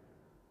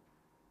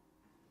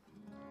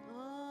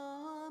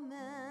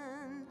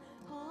 Amen.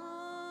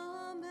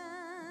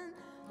 Amen.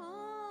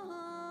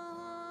 Amen.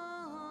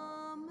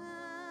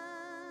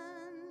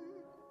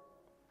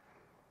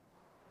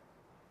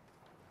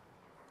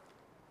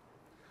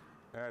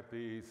 At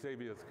the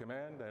Savior's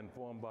command and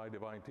formed by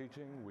divine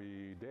teaching,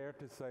 we dare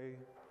to say,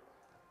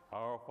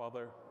 Our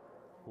Father,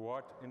 who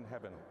art in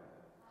heaven,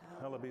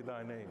 hallowed be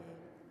thy name.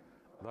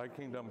 Thy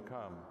kingdom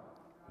come,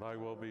 thy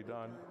will be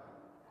done,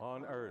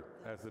 on earth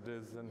as it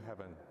is in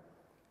heaven.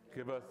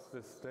 Give us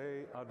this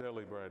day our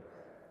daily bread,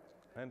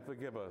 and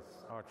forgive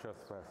us our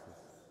trespasses,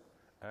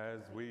 as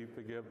we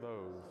forgive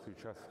those who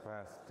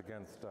trespass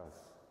against us.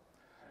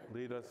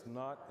 Lead us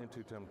not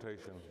into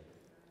temptation,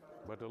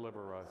 but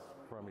deliver us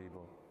from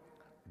evil.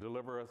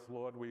 Deliver us,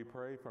 Lord, we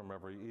pray, from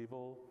every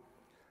evil.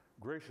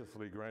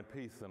 Graciously grant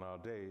peace in our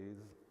days,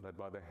 that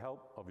by the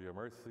help of your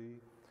mercy,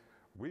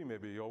 we may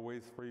be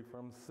always free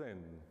from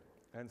sin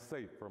and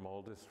safe from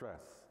all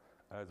distress,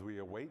 as we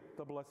await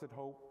the blessed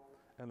hope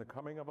and the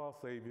coming of our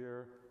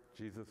Savior,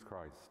 Jesus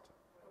Christ.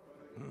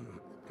 The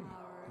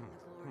power and the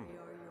glory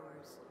are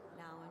yours,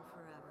 now and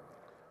forever.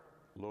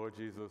 Lord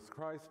Jesus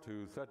Christ,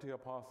 who said to the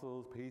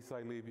apostles, "Peace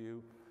I leave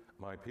you,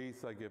 my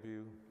peace I give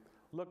you,"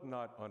 look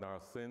not on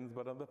our sins,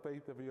 but on the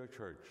faith of your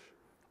church,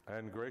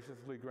 and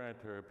graciously grant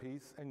her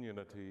peace and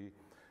unity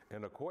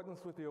in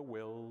accordance with your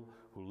will,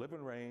 who live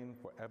and reign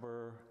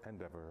forever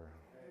and ever.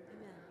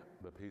 Amen.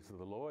 The peace of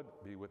the Lord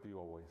be with you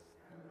always.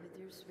 And with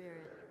your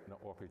spirit. Now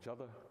offer each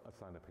other a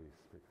sign of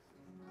peace, please.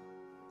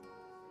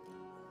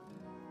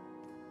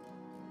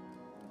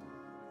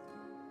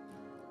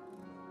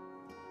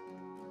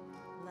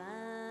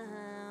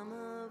 Lamb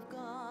of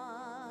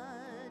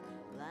God,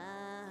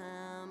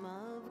 Lamb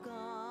of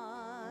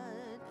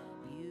God,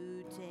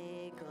 you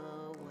take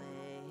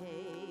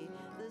away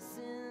the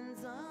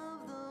sins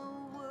of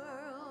the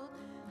world.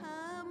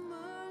 Have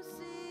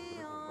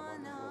mercy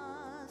on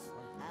us.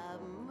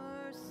 Have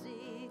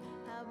mercy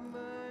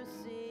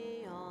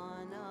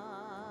on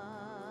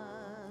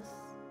us.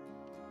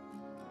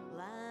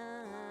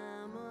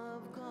 Lamb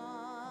of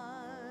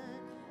God,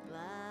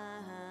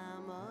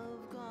 Lamb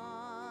of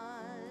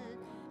God,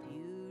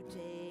 you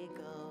take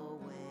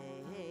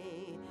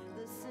away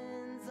the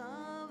sins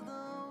of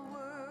the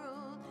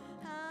world.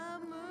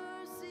 Have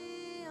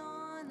mercy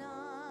on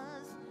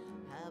us.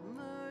 Have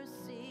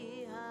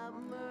mercy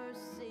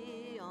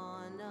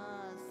on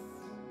us.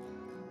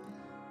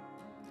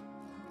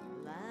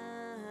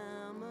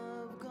 Lamb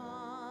of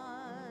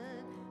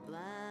God,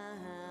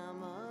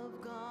 Lamb of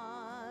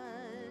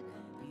God,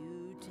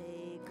 you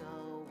take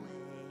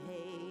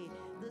away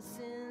the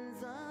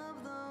sins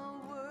of the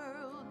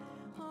world.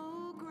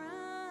 Oh,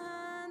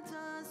 grant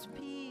us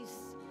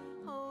peace.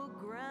 Oh,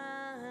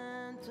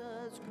 grant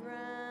us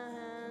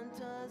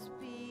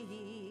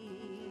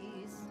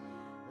peace.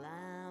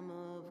 Lamb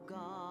of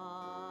God.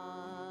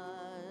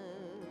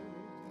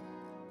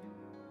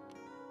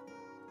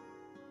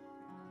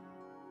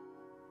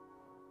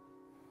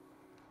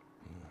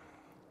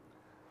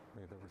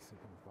 May the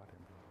recipient body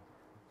and blood,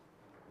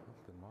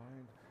 health in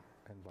mind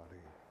and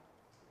body.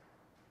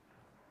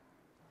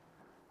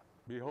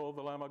 Behold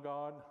the Lamb of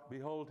God,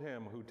 behold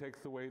him who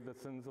takes away the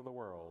sins of the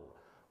world.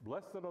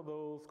 Blessed are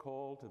those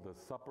called to the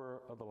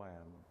supper of the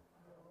Lamb.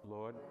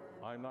 Lord,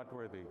 I am not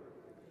worthy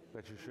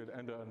that you should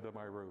enter under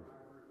my roof,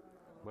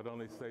 but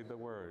only say the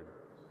word,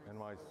 and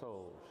my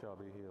soul shall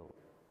be healed.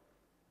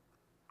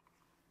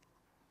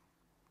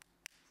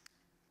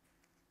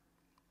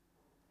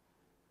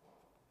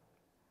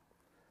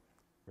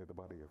 May the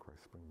body of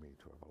Christ bring me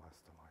to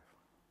everlasting life.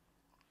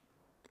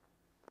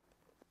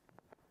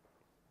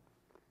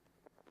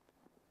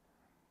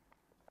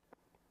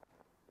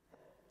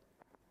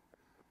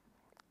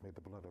 May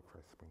the blood of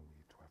Christ bring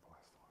me to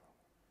everlasting life.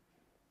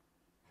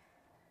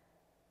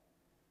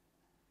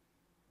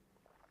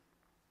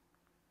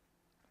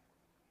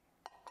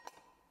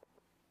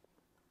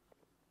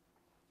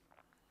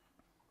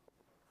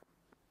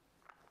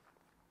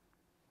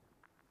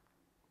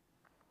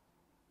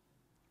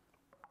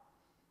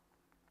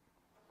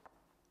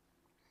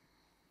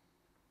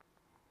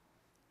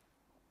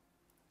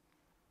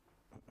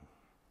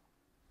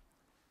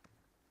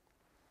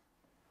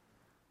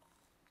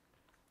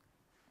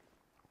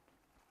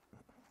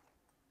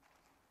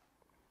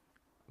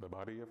 The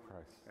body of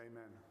Christ.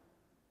 Amen.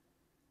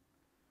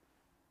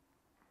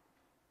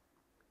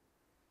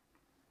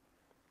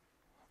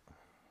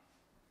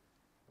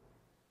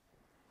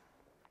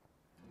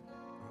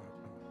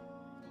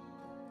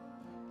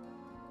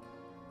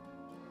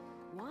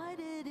 Why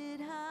did it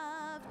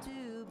have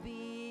to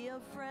be a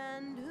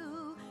friend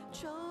who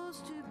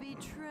chose to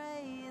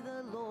betray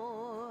the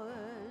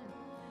Lord?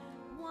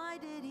 Why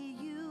did he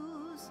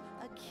use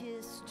a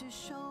kiss to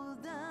show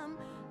them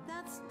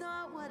that's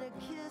not what a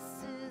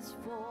kiss is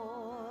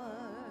for?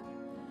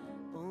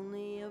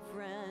 Only a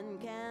friend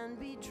can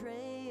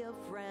betray a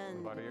friend.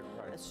 The body of A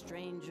Christ.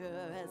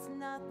 stranger has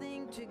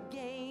nothing to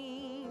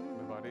gain.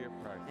 The body of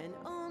Christ. And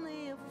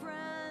only a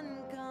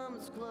friend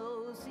comes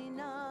close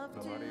enough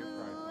The to body of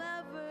Christ.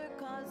 ever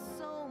cause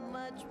so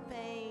much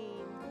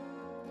pain.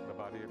 The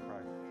body of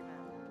Christ.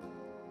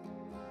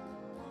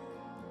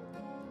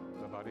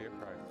 The body of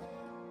Christ.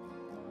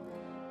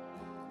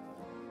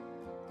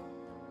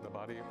 The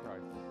body of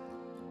Christ.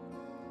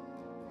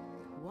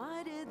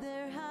 Why did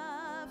there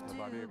have The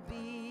body to of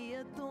be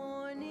a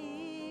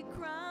thorny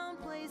crown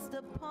placed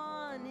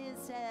upon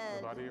his The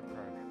head? body of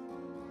Christ.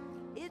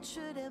 It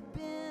should have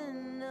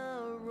been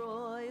a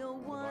royal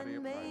body one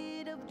of Christ.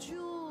 made of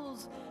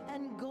jewels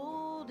and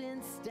gold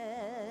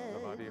instead. The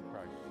body of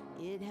Christ.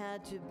 It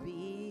had to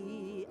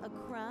be a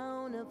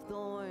crown of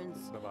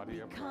thorns.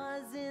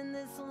 Because in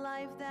this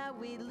life that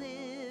we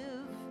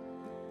live,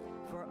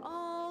 for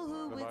all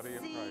who would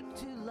seek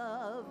to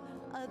love,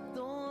 a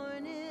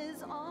thorn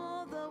is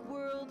all the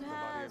world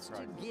has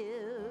to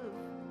give.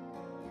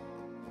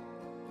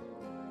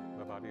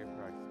 The body of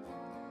Christ.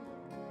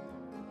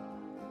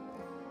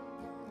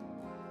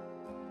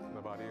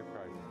 The body of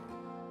Christ.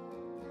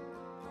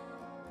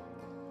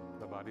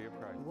 The body of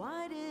Christ.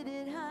 Why did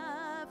it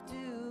have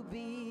to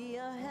be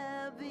a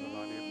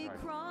heavy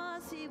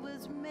cross he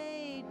was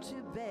made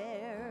to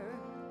bear?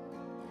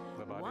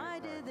 Why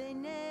did they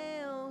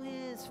nail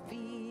his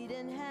feet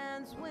and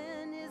hands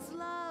when his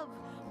love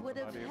would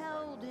have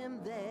held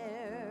him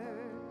there?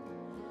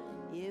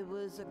 It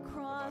was a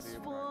cross,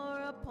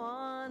 for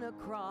upon a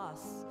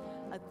cross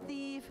a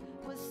thief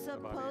was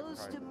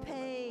supposed to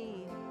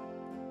pay.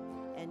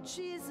 And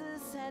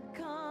Jesus had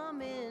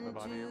come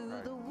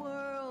into the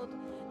world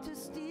to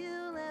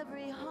steal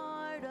every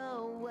heart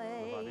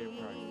away.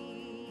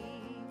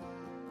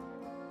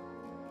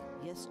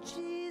 Yes,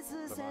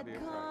 Jesus had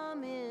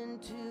come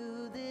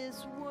into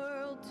this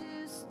world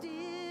to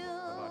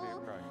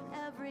steal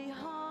every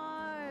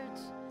heart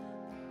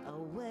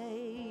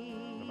away.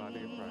 The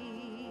body of Christ.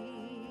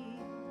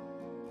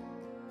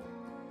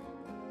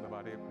 The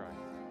body of Christ.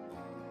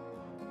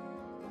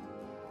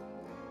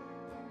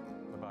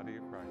 The body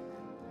of Christ.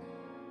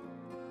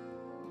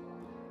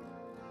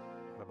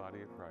 The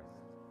body of Christ.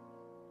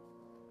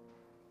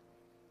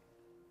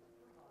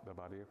 The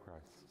body of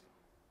Christ.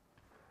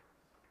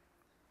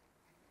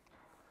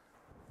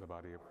 The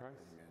body of Christ.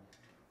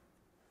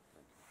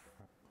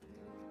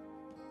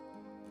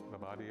 The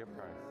body of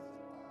Christ.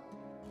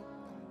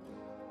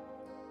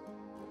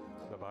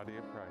 The body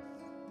of Christ.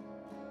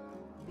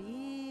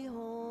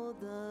 Behold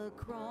the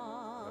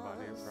cross, the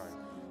body of Christ,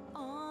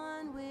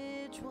 on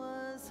which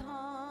was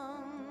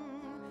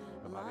hung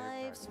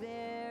life's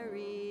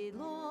very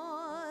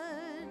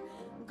Lord,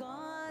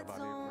 God's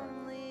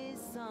only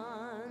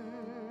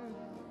Son,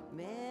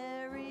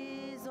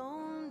 Mary's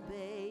own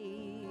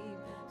babe,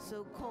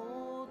 so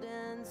cold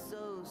and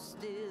so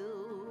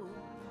still,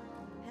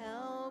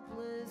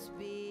 helpless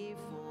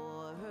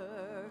before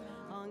her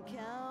on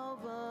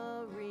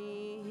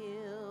Calvary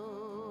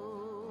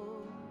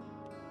Hill.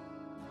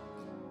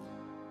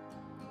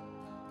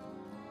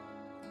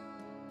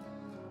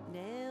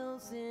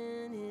 Nails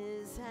in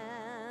his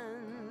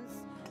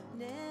hands,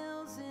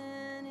 nails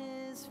in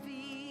his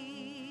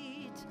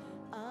feet,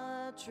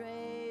 a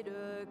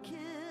traitor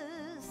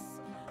kiss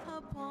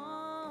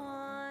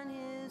upon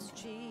his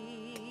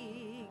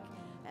cheek,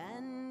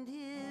 and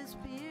his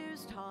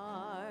pierced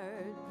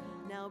heart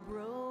now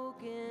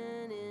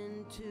broken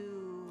in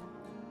two,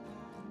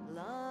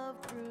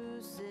 love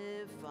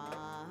crucified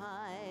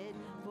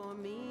for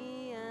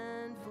me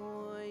and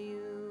for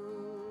you.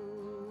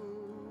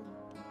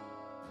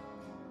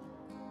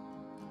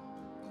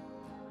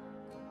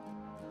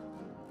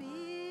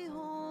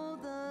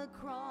 Behold the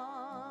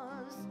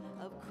cross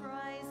of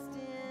Christ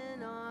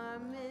in our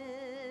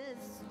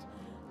midst,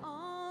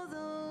 all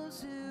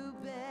those who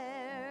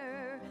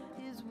bear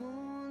his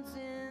wounds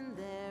in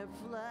their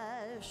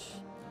flesh,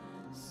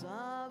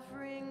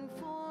 suffering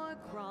for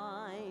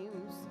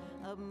crimes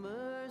of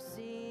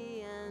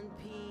mercy and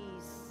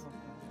peace,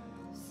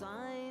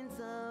 signs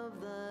of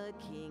the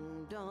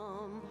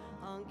kingdom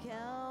on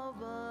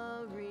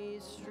Calvary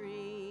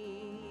Street.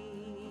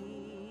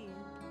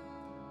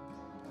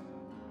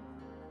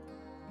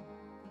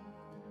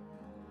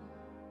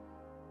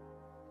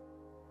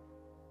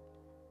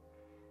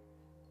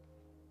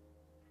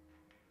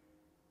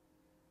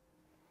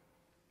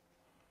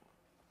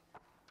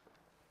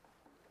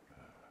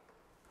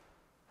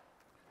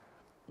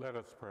 Let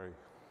us pray.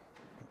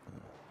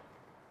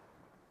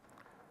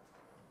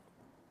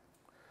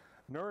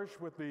 Nourished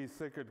with these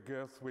sacred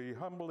gifts, we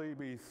humbly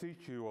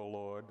beseech you, O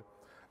Lord,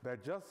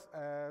 that just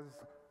as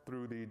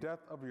through the death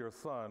of your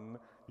Son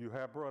you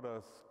have brought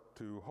us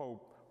to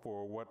hope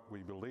for what we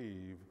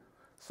believe,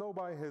 so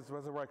by his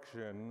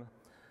resurrection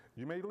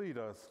you may lead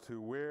us to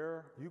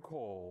where you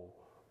call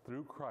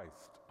through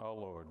Christ our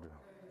Lord. Amen.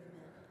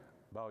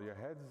 Bow your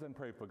heads and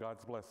pray for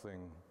God's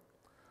blessing.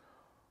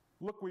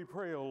 Look, we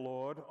pray, O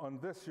Lord, on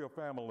this your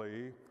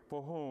family,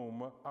 for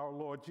whom our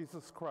Lord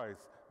Jesus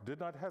Christ did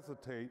not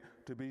hesitate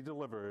to be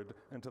delivered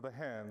into the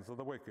hands of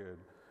the wicked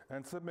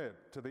and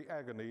submit to the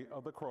agony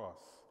of the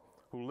cross,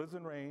 who lives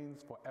and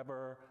reigns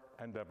forever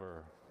and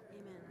ever.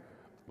 Amen.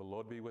 The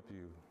Lord be with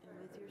you. And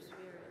with your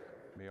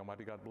spirit. May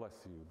Almighty God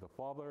bless you, the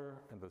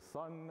Father, and the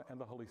Son, and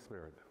the Holy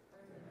Spirit.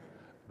 Amen.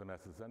 The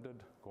Mass is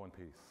ended. Go in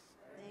peace.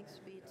 Thanks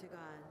be to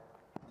God.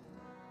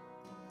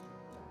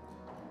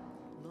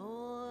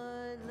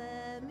 Lord, let